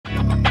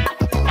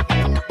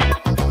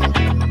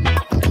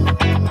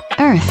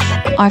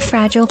Earth, our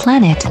fragile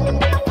planet.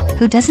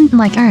 Who doesn't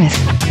like Earth?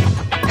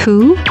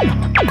 Who?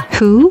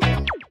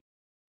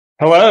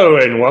 Hello,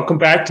 and welcome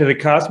back to the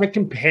Cosmic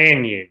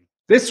Companion.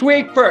 This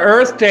week for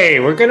Earth Day,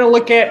 we're going to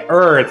look at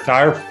Earth,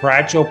 our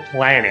fragile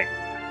planet.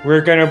 We're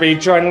going to be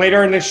joined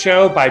later in the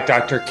show by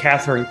Dr.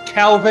 Katherine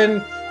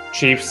Calvin,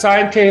 Chief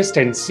Scientist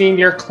and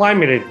Senior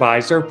Climate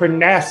Advisor for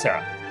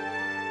NASA.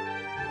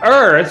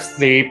 Earth,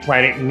 the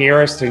planet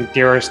nearest and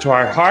dearest to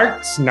our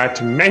hearts, not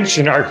to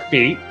mention our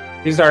feet,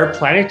 is our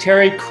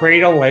planetary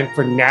cradle and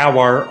for now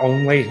our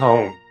only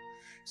home.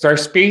 As our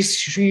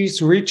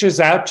species reaches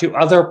out to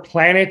other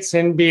planets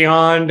and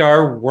beyond,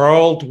 our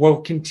world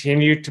will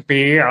continue to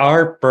be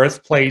our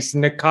birthplace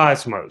in the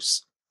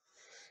cosmos.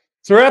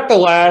 Throughout the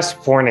last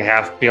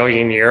 4.5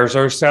 billion years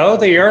or so,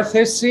 the Earth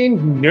has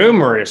seen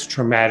numerous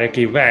traumatic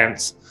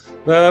events.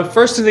 The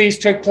first of these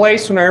took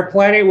place when our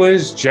planet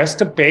was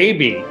just a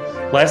baby,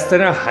 less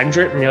than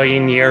 100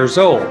 million years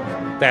old.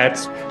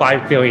 That's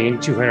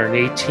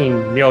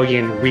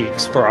 5,218,000,000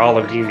 weeks for all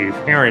of you new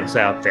parents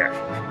out there.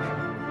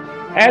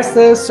 As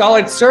the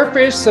solid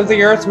surface of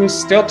the Earth was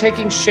still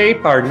taking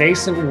shape, our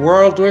nascent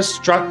world was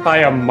struck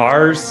by a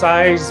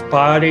Mars-sized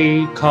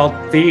body called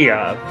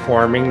Theia,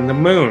 forming the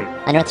moon.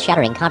 An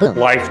earth-shattering kaboom.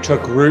 Life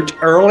took root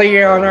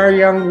early on our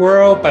young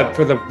world, but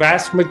for the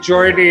vast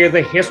majority of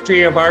the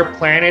history of our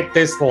planet,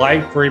 this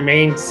life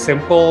remained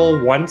simple,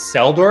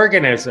 one-celled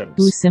organisms.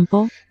 Who's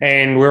simple?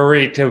 And were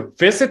we to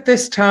visit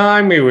this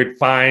time, we would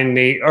find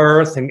the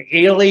Earth an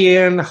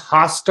alien,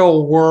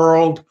 hostile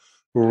world,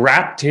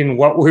 wrapped in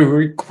what we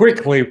would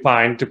quickly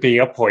find to be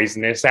a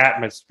poisonous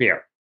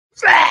atmosphere.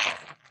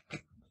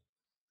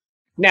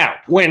 Now,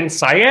 when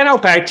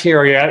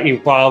cyanobacteria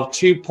evolved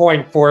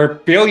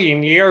 2.4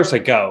 billion years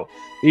ago,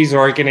 these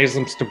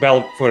organisms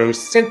developed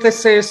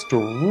photosynthesis,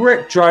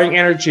 drawing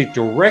energy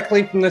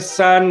directly from the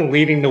sun,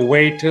 leading the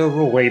way to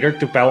the later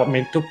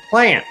development of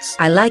plants.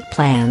 I like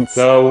plants.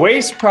 The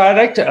waste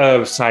product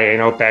of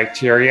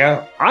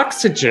cyanobacteria,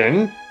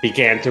 oxygen,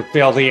 began to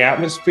fill the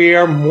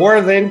atmosphere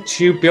more than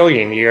 2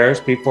 billion years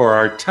before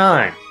our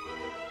time.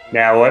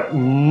 Now, what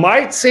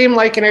might seem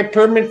like an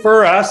improvement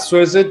for us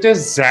was a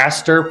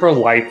disaster for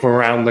life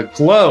around the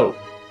globe.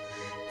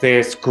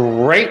 This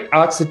great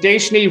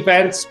oxidation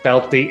event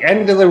spelled the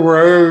end of the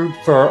road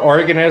for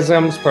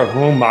organisms for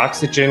whom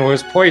oxygen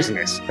was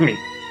poisonous.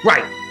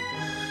 Right.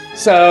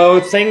 So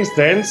things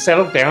then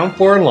settled down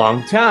for a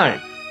long time.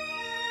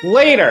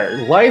 Later,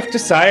 life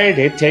decided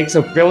it takes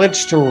a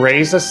village to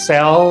raise a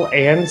cell,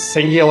 and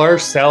singular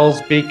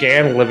cells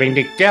began living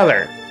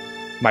together.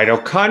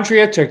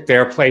 Mitochondria took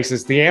their place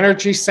as the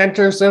energy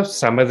centers of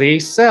some of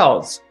these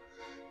cells.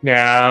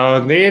 Now,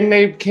 then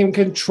they became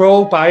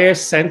controlled by a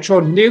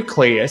central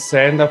nucleus,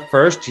 and the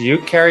first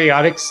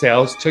eukaryotic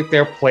cells took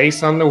their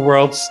place on the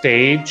world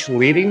stage,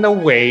 leading the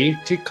way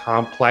to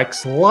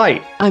complex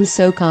life. I'm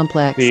so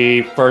complex.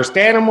 The first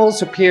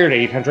animals appeared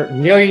 800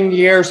 million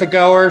years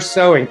ago or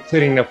so,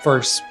 including the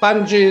first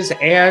sponges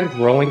and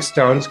Rolling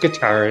Stones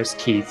guitarist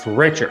Keith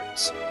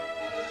Richards.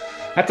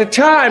 At the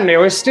time, there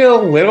was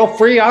still little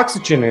free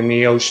oxygen in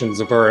the oceans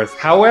of Earth.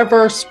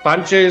 However,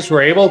 sponges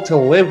were able to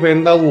live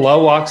in the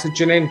low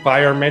oxygen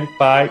environment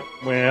by,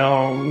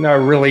 well,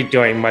 not really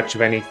doing much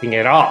of anything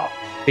at all.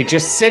 They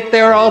just sit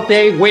there all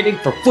day waiting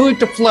for food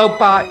to float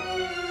by.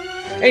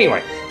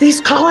 Anyway, these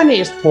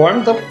colonies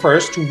formed the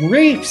first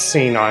reefs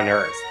seen on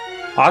Earth.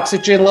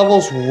 Oxygen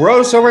levels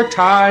rose over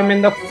time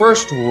and the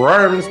first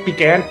worms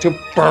began to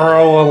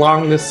burrow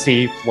along the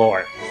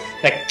seafloor.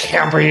 The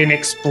Cambrian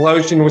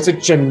explosion was a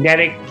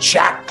genetic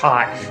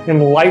jackpot,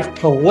 and life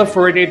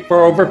proliferated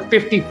for over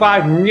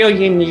 55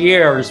 million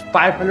years,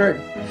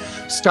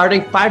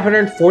 starting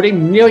 540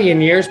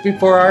 million years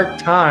before our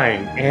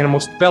time.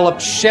 Animals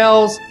developed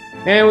shells,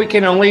 and we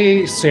can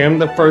only assume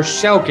the first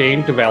shell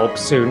game developed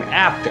soon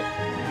after.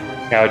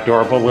 Now,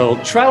 adorable little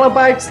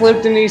trilobites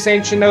lived in these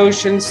ancient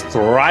oceans,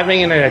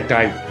 thriving in a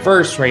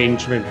diverse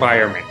range of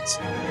environments.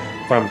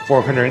 From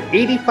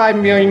 485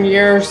 million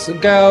years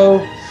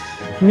ago,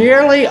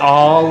 nearly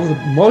all the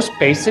most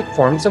basic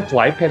forms of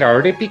life had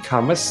already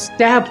become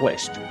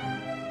established.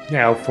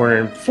 Now,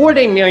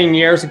 440 million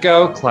years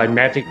ago,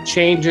 climatic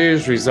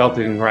changes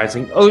resulted in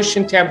rising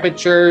ocean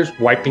temperatures,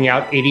 wiping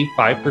out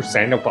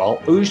 85% of all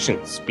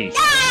ocean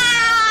species.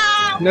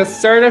 On the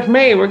 3rd of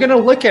May, we're going to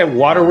look at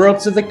water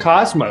worlds of the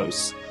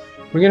cosmos.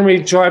 We're going to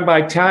be joined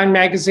by Time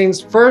Magazine's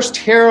first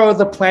hero of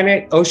the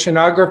planet,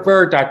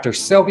 oceanographer Dr.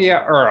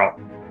 Sylvia Earle.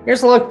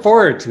 Here's a look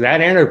forward to that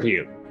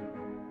interview.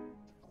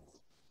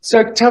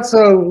 So tell us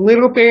a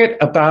little bit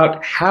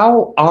about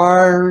how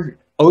are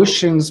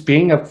oceans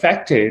being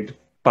affected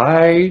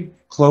by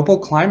global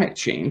climate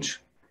change?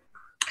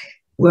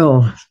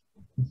 Well,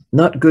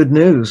 not good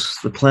news.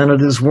 The planet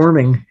is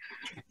warming,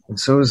 and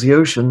so is the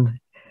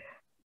ocean.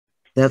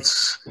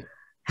 That's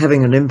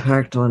having an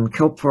impact on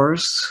kelp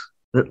forests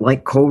that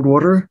like cold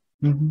water.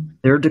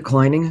 They're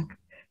declining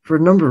for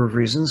a number of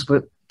reasons,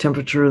 but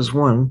temperature is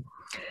one.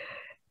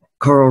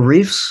 Coral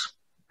reefs,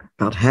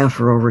 about half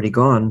are already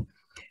gone.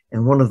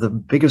 And one of the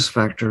biggest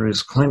factors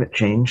is climate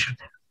change,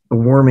 a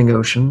warming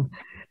ocean.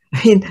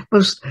 I mean,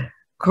 most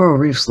Coral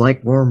reefs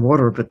like warm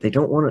water, but they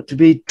don't want it to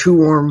be too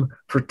warm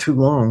for too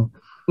long.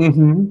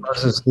 Mm-hmm.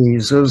 Causes the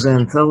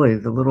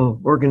zooxanthellae, the little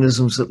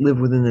organisms that live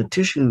within the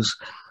tissues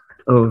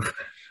of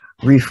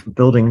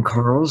reef-building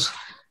corals,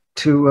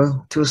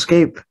 to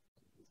escape,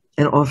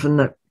 and often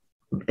that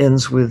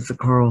ends with the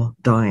coral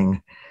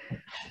dying.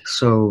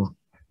 So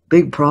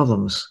big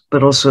problems,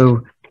 but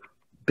also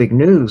big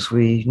news.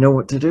 We know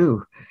what to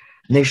do.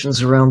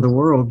 Nations around the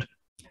world,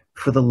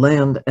 for the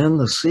land and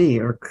the sea,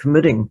 are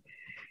committing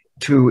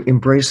to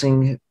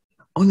embracing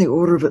on the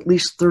order of at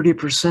least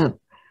 30%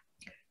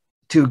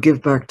 to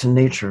give back to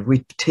nature.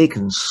 We've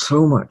taken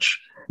so much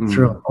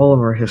throughout all of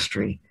our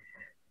history.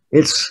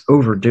 It's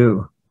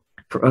overdue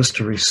for us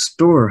to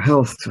restore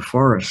health to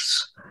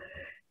forests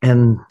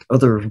and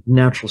other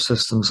natural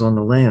systems on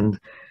the land.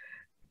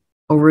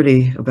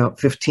 Already about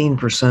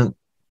 15%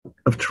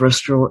 of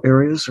terrestrial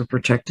areas are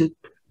protected,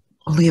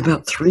 only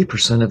about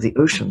 3% of the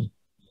ocean.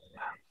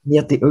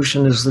 Yet the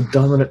ocean is the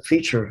dominant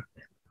feature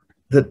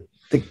that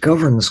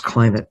governs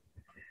climate,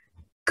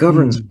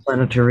 governs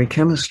planetary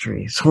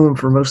chemistry. It's home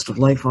for most of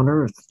life on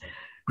Earth.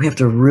 We have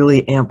to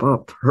really amp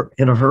up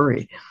in a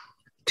hurry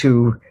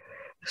to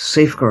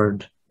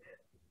safeguard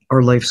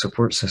our life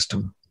support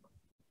system.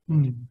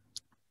 And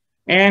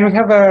we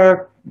have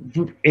a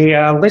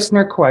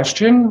listener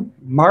question.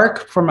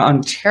 Mark from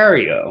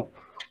Ontario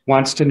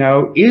wants to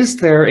know, is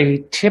there a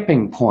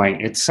tipping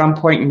point at some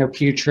point in the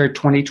future,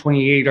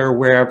 2028 or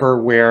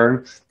wherever,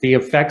 where the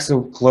effects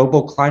of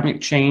global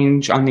climate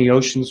change on the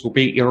oceans will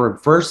be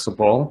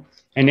irreversible?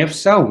 And if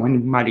so,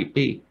 when might it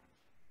be?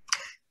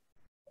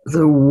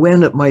 The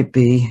when it might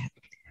be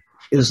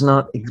is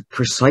not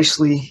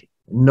precisely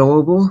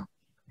knowable,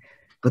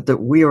 but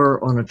that we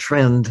are on a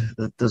trend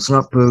that does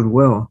not bode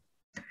well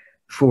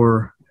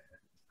for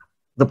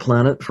the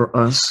planet, for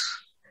us.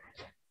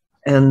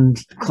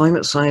 And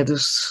climate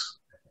scientists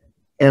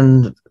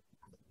and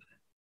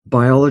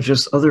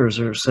biologists, others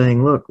are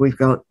saying, look, we've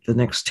got the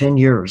next 10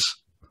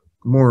 years,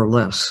 more or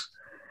less.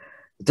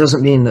 It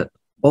doesn't mean that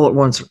all at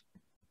once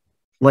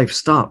life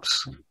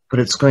stops, but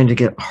it's going to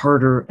get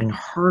harder and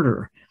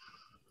harder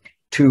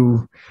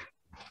to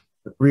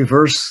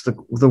reverse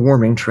the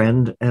warming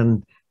trend.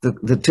 And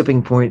the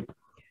tipping point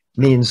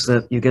means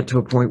that you get to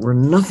a point where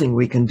nothing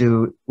we can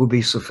do will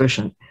be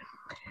sufficient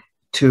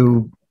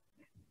to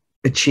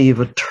achieve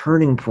a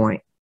turning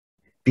point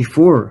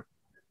before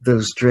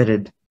those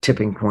dreaded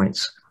tipping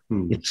points.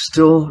 It's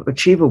still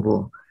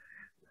achievable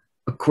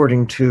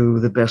according to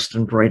the best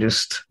and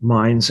brightest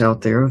minds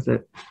out there.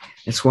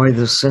 That's why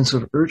this sense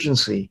of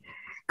urgency.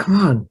 Come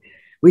on,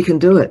 we can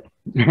do it.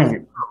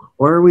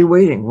 Why are we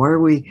waiting? Why are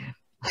we,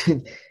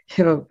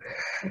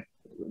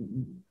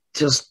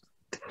 just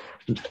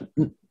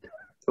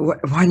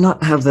why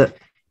not have that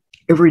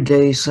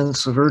everyday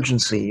sense of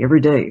urgency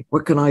every day?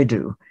 What can I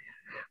do?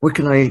 What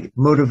can I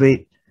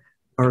motivate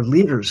our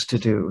leaders to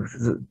do?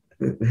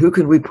 Who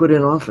can we put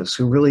in office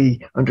who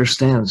really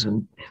understands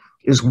and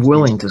is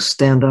willing to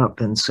stand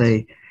up and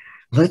say,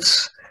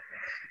 let's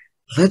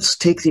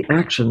take the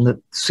action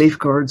that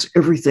safeguards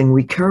everything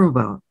we care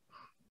about.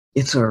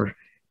 It's our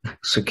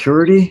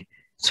security,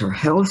 it's our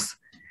health.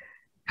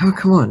 Oh,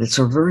 come on, it's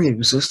our very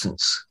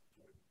existence.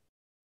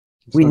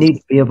 We need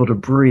to be able to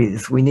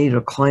breathe. We need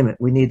a climate.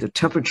 We need a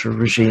temperature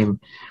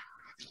regime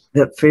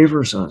that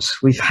favors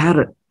us. We've had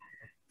it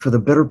for the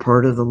better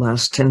part of the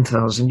last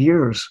 10,000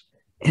 years.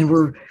 And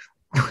we're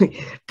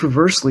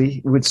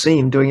perversely, would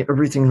seem, doing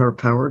everything in our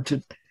power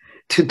to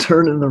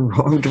turn in the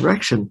wrong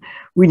direction.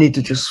 We need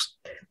to just,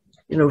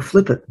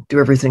 flip it, do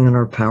everything in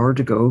our power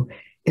to go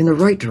in the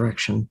right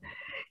direction.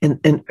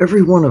 And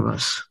every one of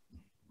us,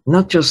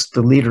 not just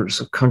the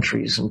leaders of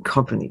countries and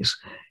companies,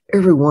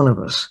 every one of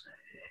us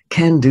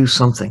can do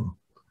something.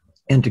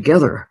 And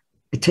together,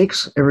 it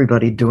takes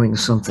everybody doing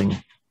something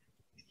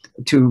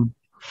to,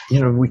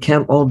 we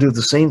can't all do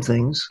the same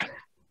things.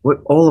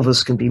 All of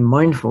us can be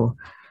mindful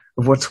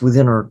of what's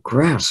within our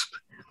grasp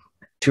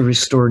to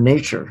restore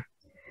nature,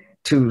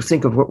 to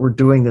think of what we're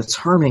doing that's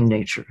harming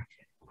nature,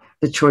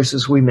 the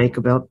choices we make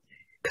about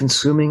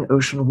consuming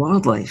ocean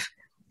wildlife.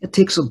 It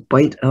takes a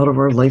bite out of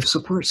our life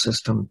support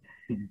system.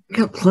 We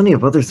got plenty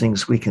of other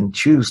things we can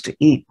choose to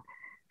eat.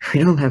 We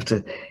don't have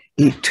to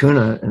eat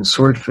tuna and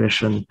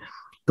swordfish and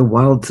the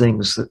wild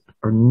things that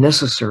are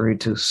necessary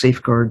to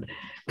safeguard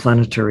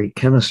planetary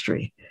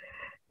chemistry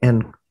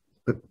and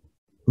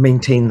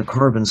maintain the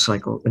carbon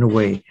cycle in a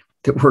way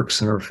that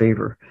works in our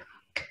favor.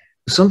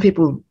 Some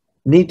people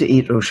need to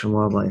eat ocean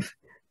wildlife,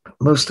 but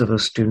most of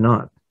us do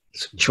not.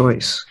 It's a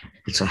choice,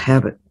 it's a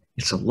habit,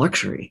 it's a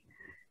luxury.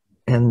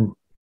 And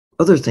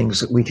other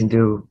things that we can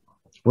do.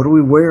 What do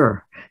we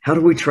wear? How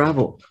do we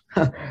travel?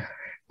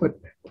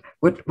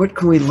 What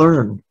can we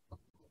learn?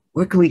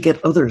 What can we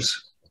get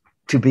others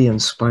to be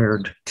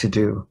inspired to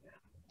do?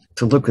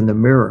 To look in the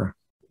mirror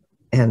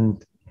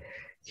and,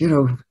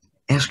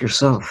 ask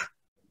yourself,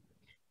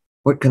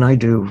 what can I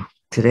do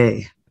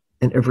today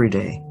and every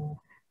day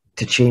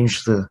to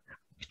change the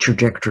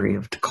trajectory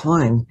of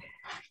decline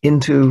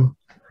into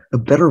a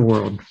better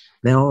world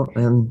now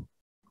and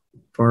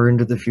far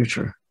into the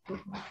future?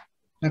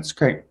 That's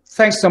great.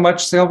 Thanks so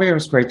much, Sylvia. It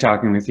was great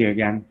talking with you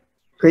again.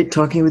 Great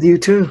talking with you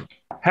too.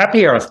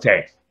 Happy Earth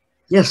Day.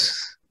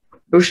 Yes,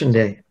 Ocean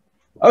Day.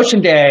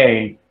 Ocean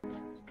Day.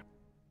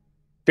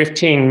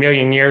 15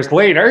 million years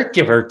later,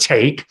 give or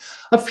take,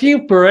 a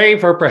few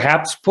brave or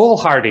perhaps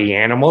foolhardy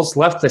animals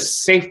left the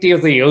safety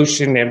of the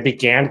ocean and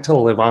began to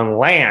live on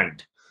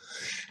land.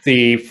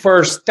 The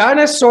first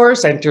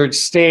dinosaurs entered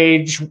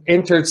stage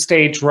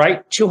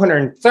right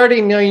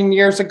 230 million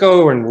years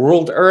ago and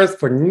ruled Earth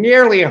for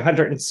nearly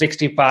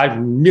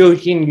 165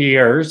 million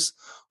years,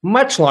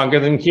 much longer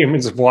than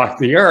humans have walked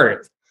the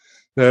Earth.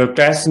 The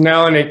best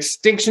known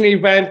extinction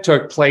event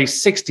took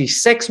place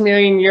 66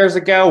 million years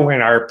ago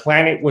when our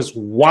planet was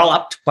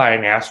walloped by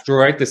an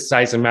asteroid the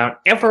size of Mount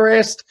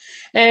Everest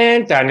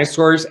and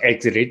dinosaurs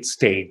exited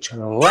stage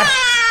left.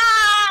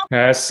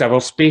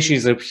 Several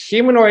species of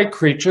humanoid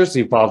creatures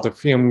evolved a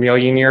few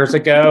million years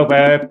ago,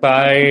 but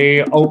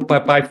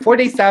by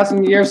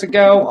 40,000 years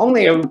ago,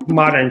 only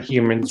modern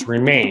humans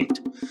remained.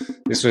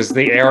 This was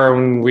the era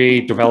when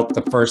we developed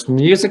the first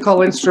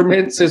musical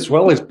instruments as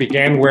well as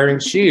began wearing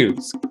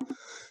shoes.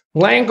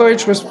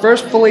 Language was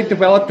first fully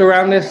developed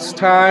around this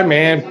time,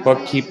 and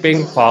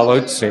bookkeeping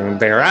followed soon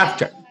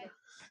thereafter.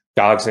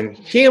 Dogs and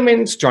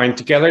humans joined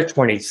together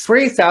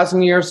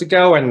 23,000 years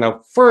ago, and the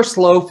first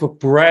loaf of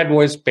bread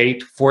was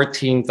baked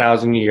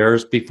 14,000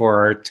 years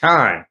before our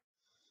time.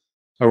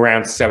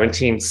 Around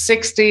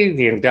 1760,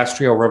 the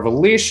Industrial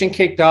Revolution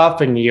kicked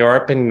off in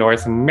Europe and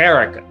North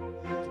America.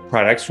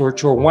 Products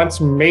which were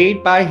once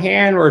made by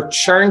hand were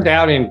churned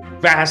out in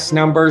vast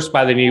numbers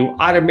by the new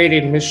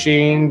automated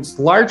machines,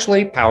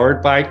 largely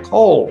powered by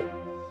coal.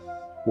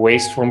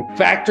 Waste from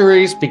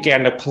factories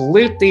began to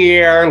pollute the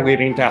air,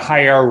 leading to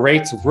higher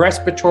rates of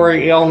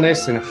respiratory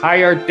illness and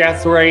higher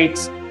death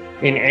rates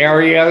in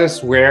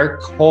areas where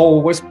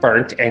coal was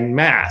burnt en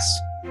masse.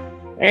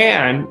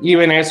 And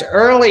even as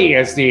early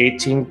as the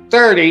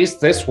 1830s,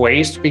 this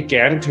waste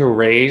began to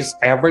raise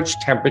average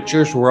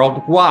temperatures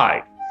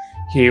worldwide.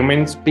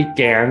 Humans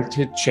began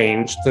to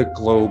change the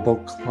global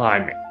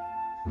climate.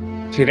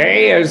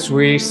 Today, as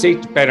we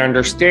seek to better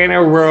understand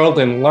our world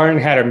and learn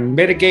how to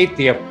mitigate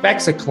the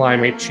effects of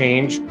climate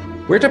change,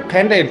 we're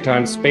dependent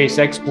on space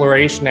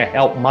exploration to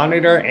help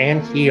monitor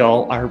and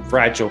heal our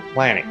fragile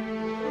planet.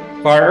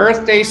 For our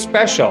Earth Day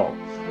special,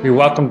 we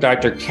welcome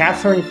Dr.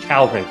 Katherine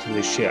Calvin to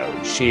the show.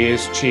 She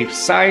is Chief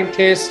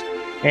Scientist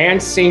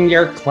and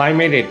Senior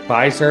Climate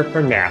Advisor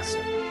for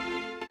NASA.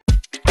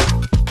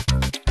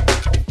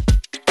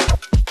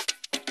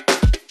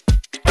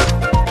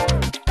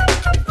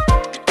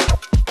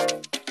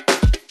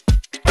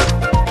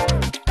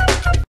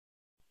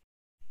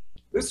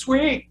 This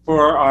week,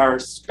 for our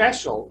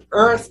special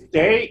Earth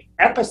Day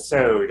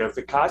episode of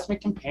The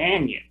Cosmic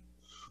Companion,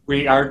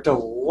 we are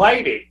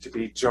delighted to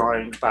be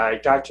joined by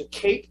Dr.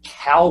 Kate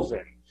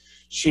Calvin.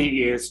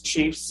 She is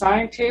Chief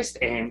Scientist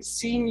and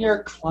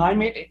Senior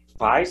Climate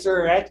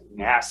Advisor at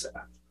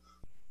NASA.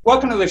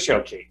 Welcome to the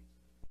show, Kate.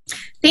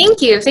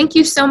 Thank you. Thank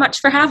you so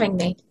much for having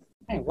me.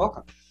 Hey,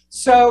 welcome.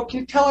 So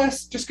can you tell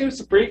us, just give us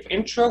a brief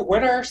intro,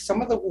 what are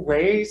some of the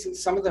ways and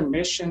some of the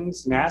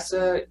missions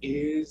NASA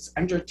is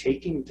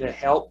undertaking to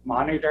help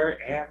monitor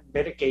and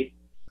mitigate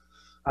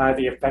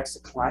the effects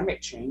of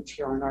climate change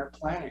here on our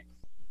planet?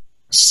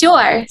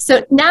 Sure.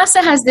 So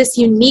NASA has this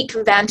unique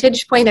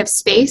vantage point of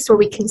space where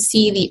we can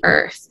see the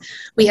Earth.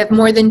 We have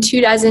more than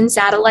 24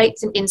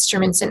 satellites and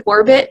instruments in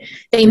orbit.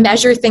 They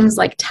measure things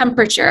like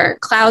temperature,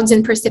 clouds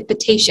and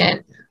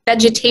precipitation,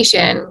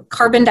 vegetation,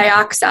 carbon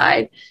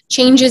dioxide,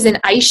 changes in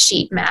ice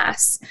sheet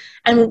mass.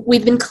 And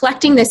we've been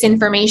collecting this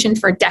information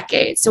for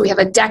decades. So we have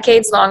a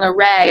decades-long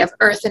array of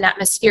Earth and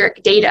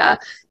atmospheric data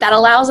that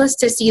allows us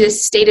to see the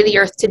state of the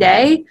Earth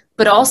today,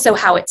 but also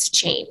how it's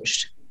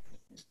changed.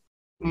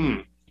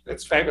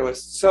 That's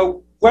fabulous.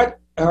 So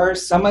what are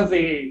some of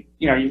the,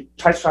 you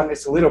touched on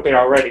this a little bit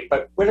already,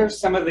 but what are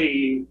some of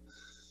the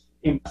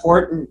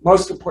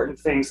most important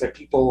things that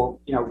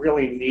people,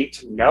 really need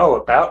to know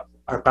about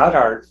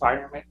our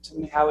environment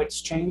and how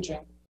it's changing?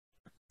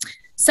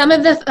 Some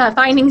of the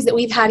findings that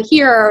we've had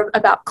here are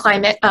about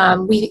climate.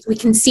 We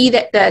can see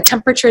that the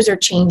temperatures are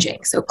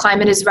changing. So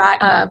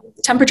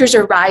temperatures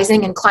are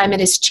rising and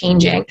climate is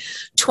changing.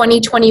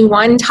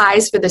 2021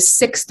 ties for the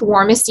 6th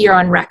warmest year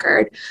on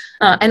record.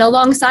 And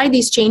alongside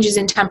these changes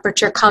in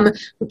temperature come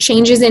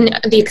changes in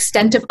the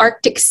extent of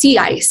Arctic sea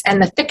ice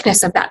and the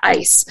thickness of that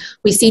ice.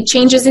 We see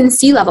changes in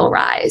sea level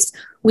rise.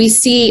 We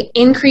see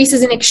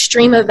increases in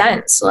extreme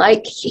events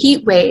like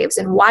heat waves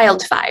and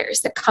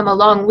wildfires that come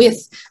along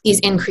with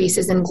these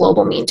increases in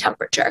global mean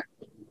temperature.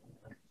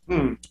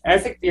 I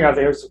think,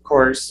 there's, of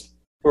course,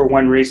 for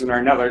one reason or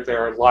another,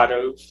 there are a lot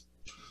of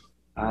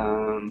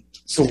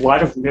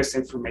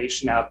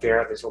misinformation out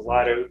there. There's a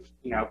lot of,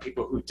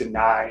 people who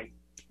deny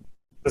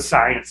the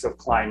science of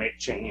climate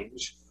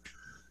change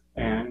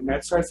and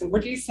that sort of thing.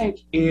 What do you think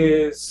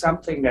is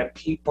something that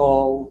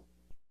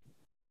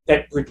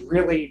would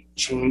really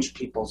change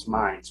people's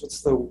minds?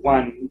 What's the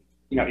one,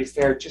 is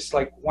there just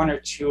like one or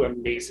two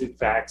amazing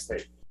facts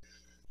that,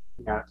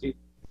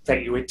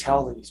 that you would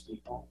tell these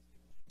people?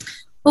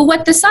 Well,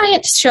 what the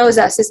science shows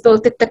us is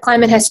both that the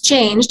climate has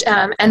changed,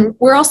 and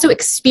we're also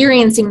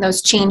experiencing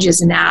those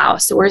changes now.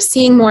 So we're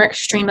seeing more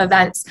extreme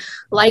events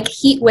like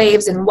heat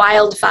waves and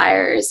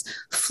wildfires,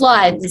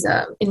 floods,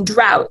 and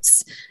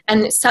droughts.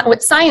 And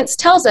what science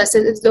tells us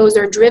is those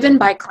are driven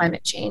by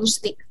climate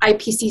change. The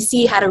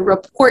IPCC had a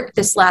report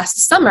this last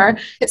summer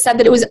that said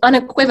that it was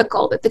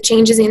unequivocal that the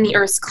changes in the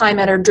Earth's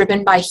climate are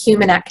driven by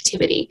human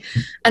activity.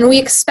 And we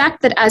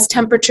expect that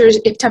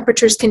if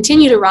temperatures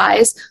continue to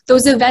rise,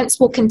 those events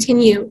will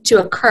continue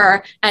to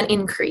occur and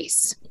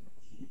increase.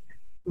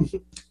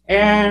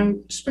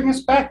 And just bring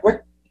us back,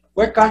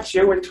 what got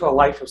you into a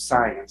life of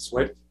science?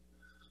 What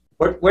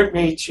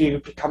made you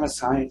become a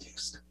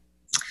scientist?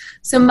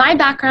 So my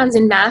background's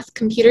in math,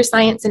 computer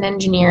science, and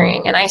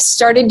engineering, and I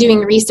started doing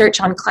research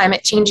on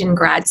climate change in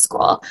grad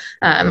school.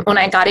 When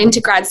I got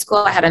into grad school,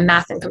 I had a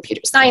math and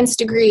computer science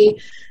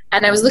degree,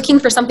 and I was looking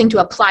for something to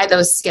apply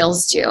those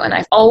skills to, and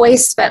I've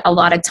always spent a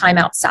lot of time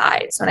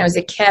outside. So when I was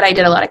a kid, I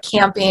did a lot of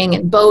camping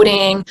and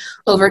boating.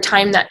 Over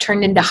time, that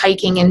turned into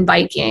hiking and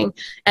biking.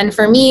 And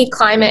for me,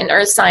 climate and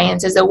earth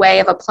science is a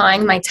way of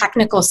applying my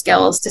technical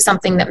skills to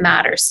something that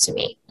matters to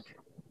me.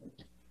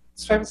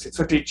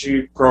 So did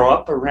you grow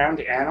up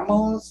around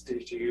animals?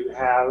 Did you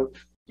have,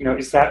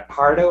 is that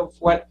part of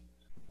what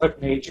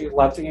made you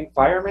love the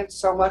environment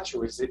so much?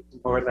 Or is it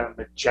more the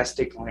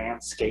majestic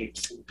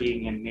landscapes and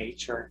being in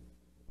nature?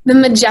 The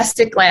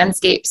majestic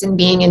landscapes and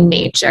being in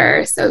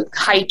nature. So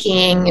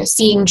hiking,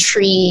 seeing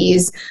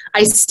trees.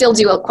 I still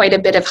do quite a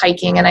bit of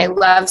hiking, and I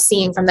love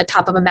seeing from the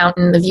top of a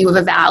mountain the view of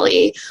a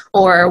valley,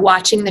 or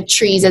watching the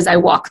trees as I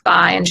walk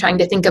by and trying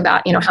to think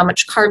about, how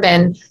much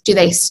carbon do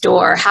they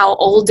store? How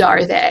old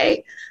are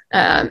they?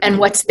 And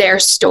what's their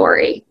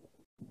story?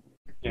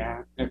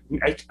 Yeah,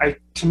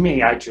 to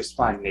me, I just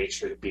find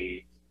nature to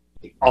be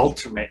the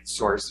ultimate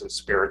source of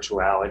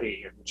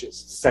spirituality and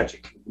just such a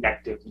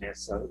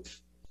connectiveness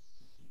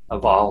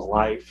of all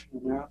life,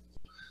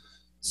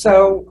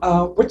 So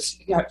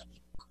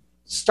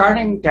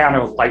starting down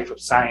a life of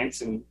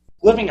science and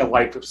living a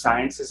life of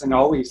science isn't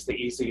always the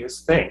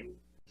easiest thing.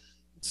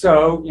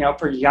 So,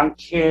 for young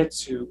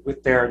kids who,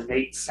 with their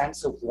innate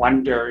sense of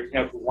wonder,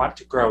 who want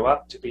to grow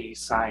up to be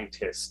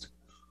scientists,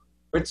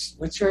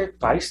 what's your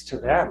advice to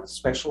them,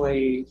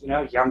 especially,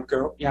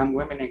 young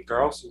women and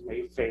girls who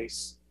may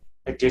face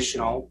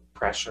additional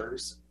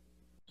pressures?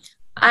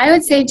 I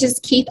would say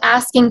just keep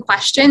asking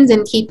questions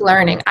and keep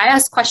learning. I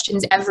ask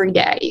questions every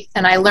day,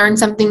 and I learn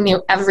something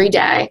new every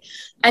day.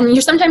 And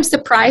you're sometimes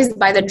surprised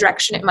by the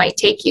direction it might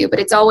take you,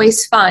 but it's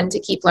always fun to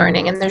keep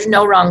learning, and there's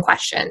no wrong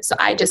question. So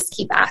I just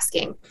keep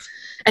asking.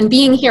 And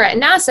being here at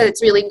NASA,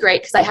 it's really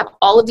great because I have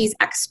all of these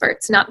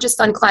experts, not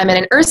just on climate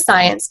and earth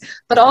science,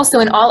 but also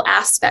in all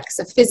aspects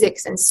of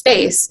physics and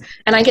space.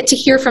 And I get to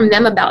hear from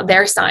them about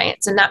their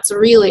science, and that's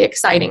really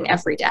exciting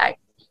every day.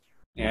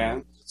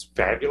 Yeah, it's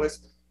fabulous.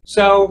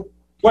 So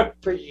what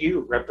for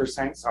you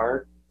represents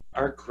our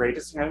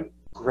greatest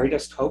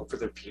hope for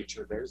the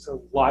future? There's a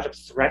lot of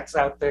threats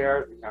out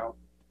there,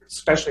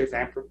 especially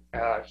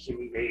with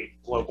human-made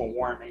global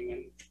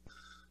warming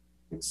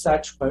and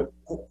such, but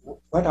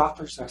what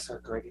offers us our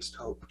greatest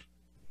hope?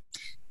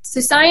 So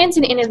science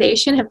and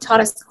innovation have taught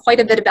us quite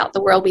a bit about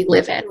the world we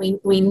live in.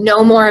 We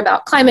know more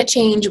about climate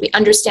change. We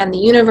understand the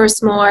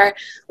universe more.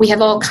 We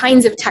have all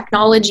kinds of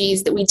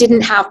technologies that we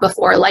didn't have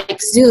before, like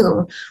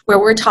Zoom, where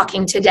we're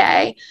talking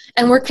today.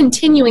 And we're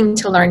continuing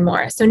to learn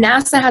more. So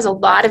NASA has a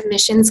lot of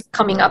missions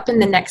coming up in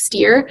the next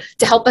year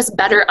to help us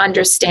better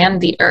understand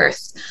the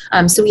Earth.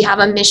 So we have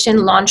a mission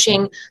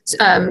launching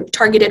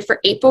targeted for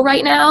April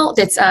right now.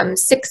 That's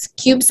 6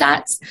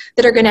 CubeSats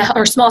that are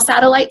or small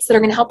satellites that are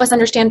going to help us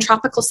understand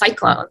tropical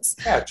cyclones.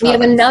 Yeah, we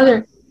have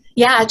another,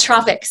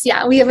 tropics.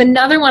 Yeah, we have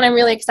another one I'm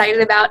really excited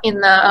about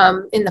in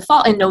the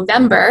fall, in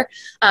November,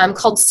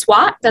 called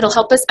SWOT, that'll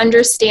help us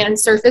understand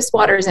surface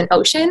waters and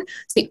ocean.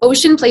 So the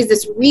ocean plays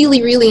this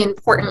really, really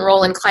important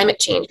role in climate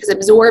change because it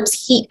absorbs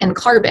heat and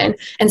carbon,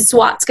 and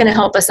SWOT's going to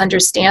help us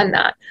understand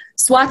that.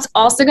 SWOT's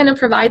also going to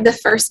provide the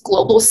first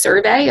global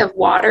survey of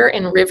water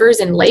in rivers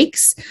and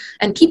lakes,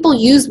 and people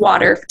use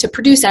water to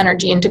produce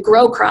energy and to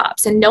grow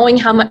crops, and knowing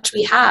how much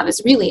we have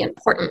is really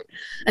important.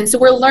 And so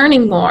we're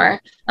learning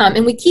more,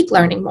 and we keep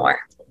learning more.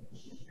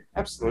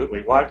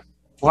 Absolutely.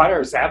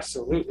 Water is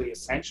absolutely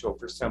essential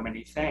for so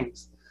many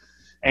things.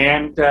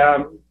 And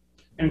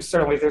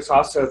certainly there's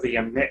also the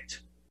EMIT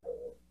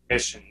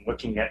mission,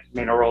 looking at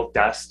mineral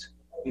dust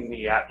in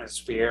the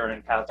atmosphere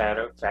and how that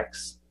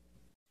affects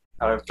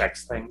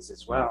things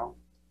as well.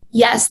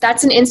 Yes,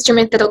 that's an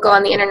instrument that'll go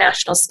on the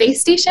International Space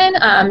Station.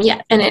 And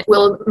it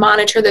will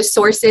monitor the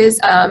sources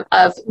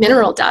of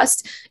mineral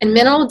dust. And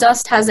mineral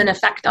dust has an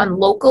effect on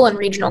local and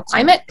regional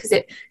climate because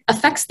it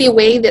affects the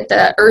way that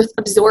the Earth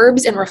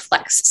absorbs and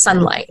reflects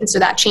sunlight. And so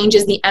that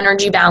changes the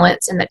energy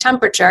balance and the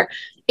temperature.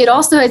 It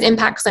also has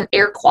impacts on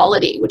air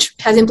quality, which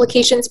has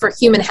implications for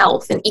human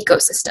health and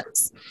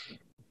ecosystems.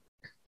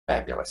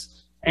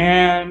 Fabulous.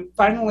 And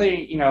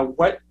finally,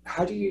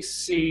 how do you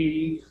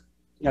see,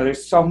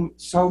 there's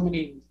so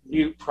many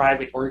new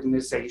private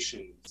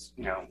organizations,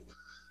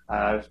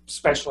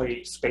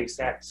 especially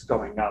SpaceX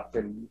going up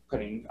and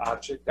putting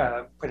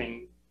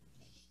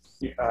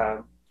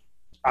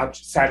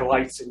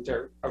satellites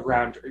into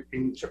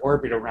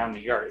orbit around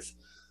the Earth.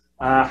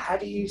 How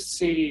do you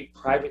see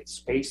private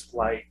space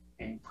flight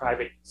and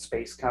private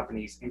space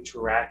companies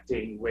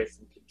interacting with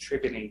and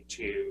contributing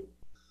to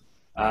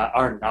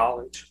our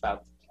knowledge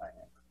about the planet?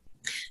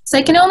 So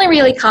I can only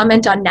really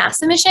comment on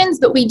NASA missions,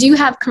 but we do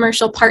have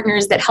commercial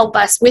partners that help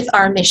us with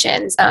our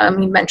missions.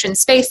 You mentioned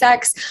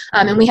SpaceX,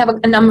 and we have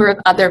a number of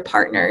other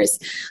partners.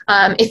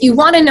 If you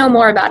want to know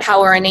more about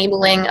how we're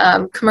enabling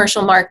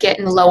commercial market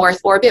in low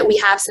Earth orbit, we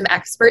have some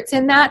experts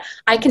in that.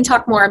 I can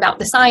talk more about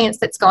the science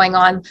that's going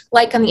on,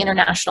 like on the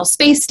International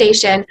Space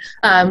Station.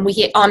 On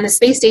the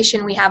space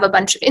station, we have a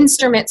bunch of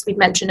instruments. We've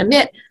mentioned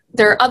EMIT.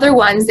 There are other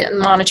ones that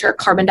monitor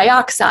carbon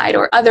dioxide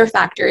or other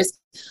factors.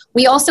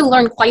 We also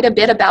learn quite a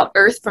bit about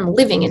Earth from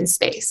living in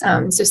space.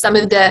 So some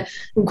of the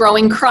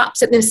growing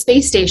crops at the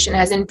space station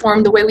has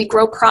informed the way we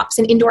grow crops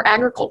in indoor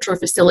agriculture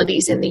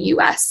facilities in the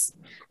US.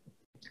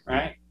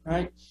 Right.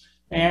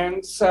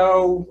 And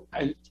so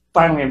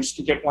finally, I'm just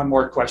going to get one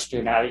more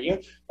question out of you.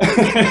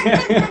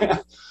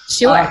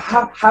 Sure.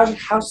 How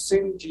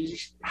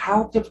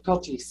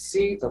difficult do you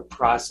see the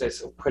process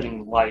of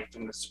putting life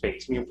into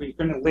space? I mean, if we're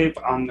going to live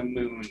on the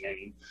moon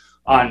and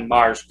on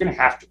Mars, we're going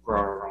to have to grow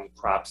our own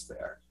crops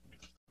there.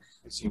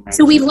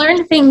 So we've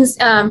learned things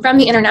from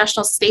the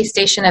International Space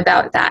Station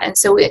about that. And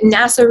so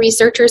NASA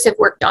researchers have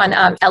worked on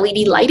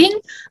LED lighting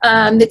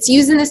that's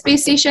used in the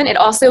space station. It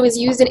also is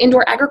used in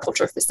indoor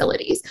agriculture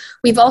facilities.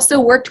 We've also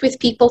worked with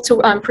people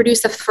to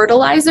produce a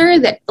fertilizer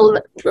that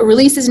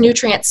releases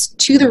nutrients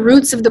to the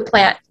roots of the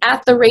plant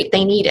at the rate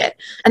they need it.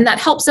 And that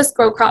helps us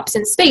grow crops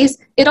in space.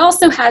 It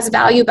also has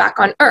value back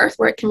on Earth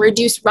where it can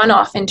reduce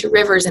runoff into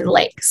rivers and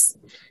lakes.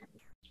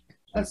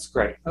 That's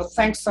great. Well,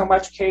 thanks so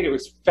much, Kate. It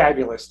was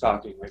fabulous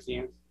talking with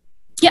you.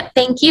 Yeah,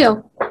 thank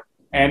you.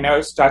 And now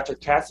it's Dr.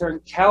 Katherine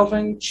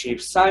Calvin,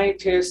 Chief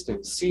Scientist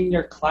and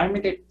Senior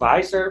Climate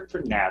Advisor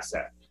for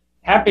NASA.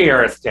 Happy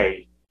Earth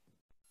Day.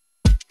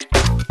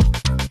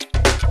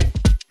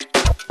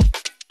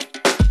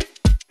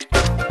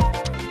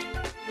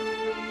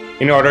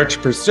 In order to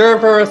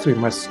preserve Earth, we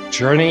must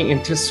journey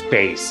into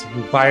space.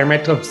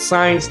 Environmental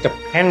science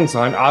depends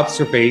on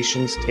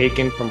observations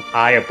taken from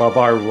high above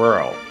our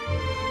world.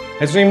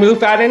 As we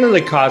move out into the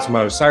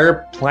cosmos,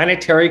 our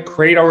planetary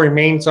cradle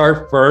remains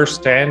our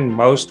first and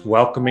most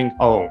welcoming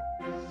home.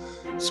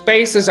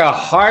 Space is a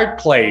hard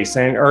place,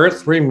 and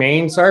Earth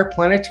remains our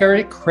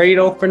planetary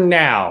cradle for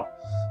now.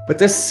 But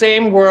this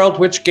same world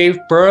which gave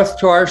birth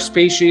to our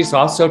species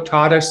also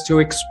taught us to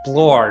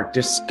explore,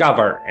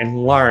 discover,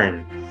 and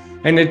learn.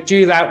 And to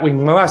do that, we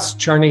must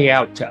journey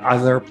out to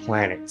other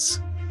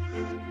planets.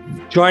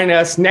 Join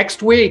us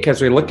next week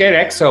as we look at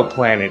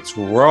exoplanets,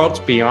 worlds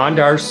beyond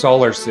our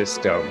solar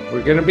system.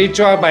 We're going to be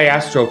joined by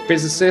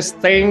astrophysicist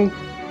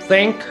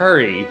Thane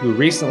Curry, who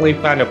recently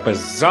found a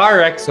bizarre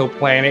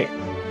exoplanet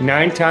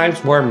 9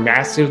 times more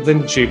massive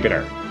than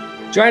Jupiter.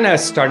 Join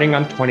us starting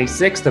on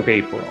 26th of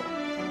April.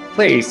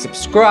 Please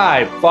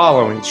subscribe,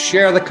 follow, and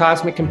share the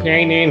Cosmic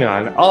Companion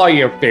on all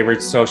your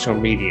favorite social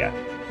media.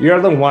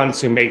 You're the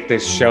ones who make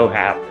this show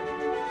happen.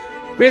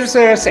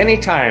 Visit us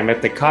anytime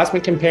at the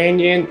Cosmic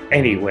Companion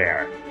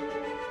anywhere.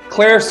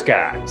 Clear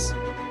skies.